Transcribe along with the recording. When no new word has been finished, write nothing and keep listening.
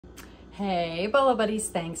Hey Bolo buddies,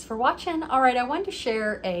 thanks for watching. All right, I wanted to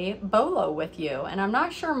share a Bolo with you, and I'm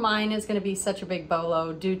not sure mine is going to be such a big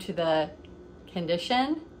Bolo due to the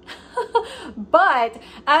condition. But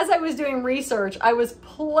as I was doing research, I was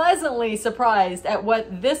pleasantly surprised at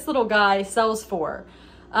what this little guy sells for.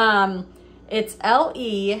 It's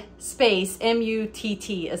L-E space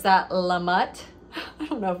M-U-T-T. Is that Lamut? I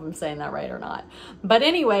don't know if I'm saying that right or not. But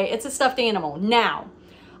anyway, it's a stuffed animal. Now,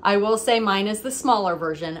 I will say mine is the smaller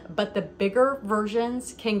version, but the bigger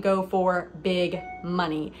versions can go for big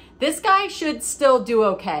money. This guy should still do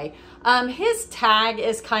okay. His tag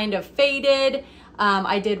is kind of faded.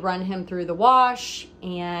 I did run him through the wash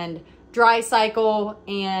and dry cycle,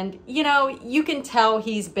 and you know, you can tell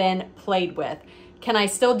he's been played with. Can I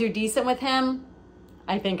still do decent with him?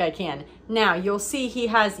 I think I can. Now you'll see he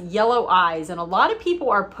has yellow eyes, and a lot of people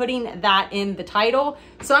are putting that in the title,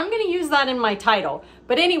 so I'm going to use that in my title.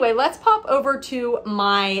 But anyway, let's pop over to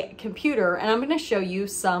my computer and I'm going to show you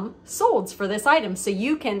some solds for this item so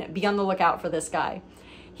you can be on the lookout for this guy.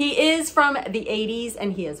 He is from the 80s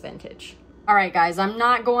and he is vintage. All right, guys, I'm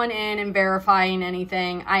not going in and verifying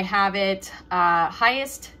anything. I have it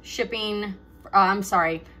highest shipping,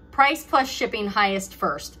 price plus shipping highest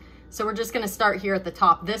first. So we're just gonna start here at the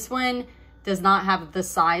top. This one does not have the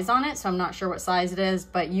size on it, so I'm not sure what size it is,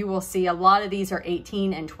 but you will see a lot of these are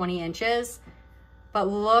 18 and 20 inches. But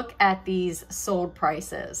look at these sold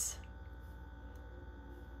prices.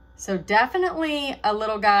 So definitely a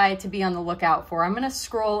little guy to be on the lookout for. I'm gonna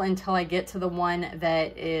scroll until I get to the one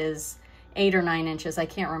that is 8 or 9 inches, I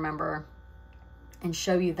can't remember, and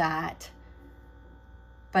show you that.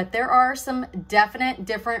 But there are some definite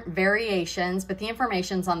different variations, but the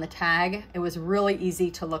information's on the tag. It was really easy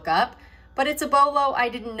to look up, but it's a Bolo I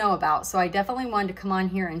didn't know about. So I definitely wanted to come on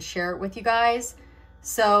here and share it with you guys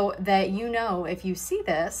so that you know, if you see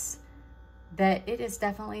this, that it is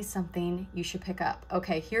definitely something you should pick up.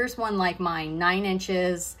 Okay, here's one like mine, 9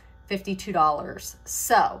 inches, $52.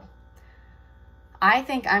 So I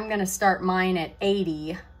think I'm gonna start mine at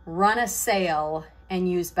 80, run a sale, and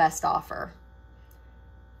use best offer.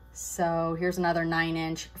 So here's another 9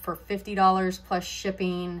 inch for $50 plus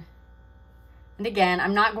shipping. And again,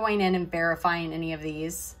 I'm not going in and verifying any of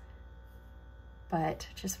these, but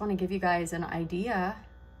just want to give you guys an idea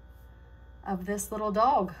of this little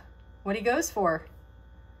dog, what he goes for.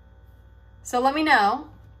 So let me know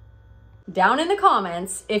down in the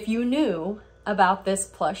comments if you knew about this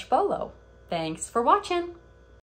plush Bolo. Thanks for watching.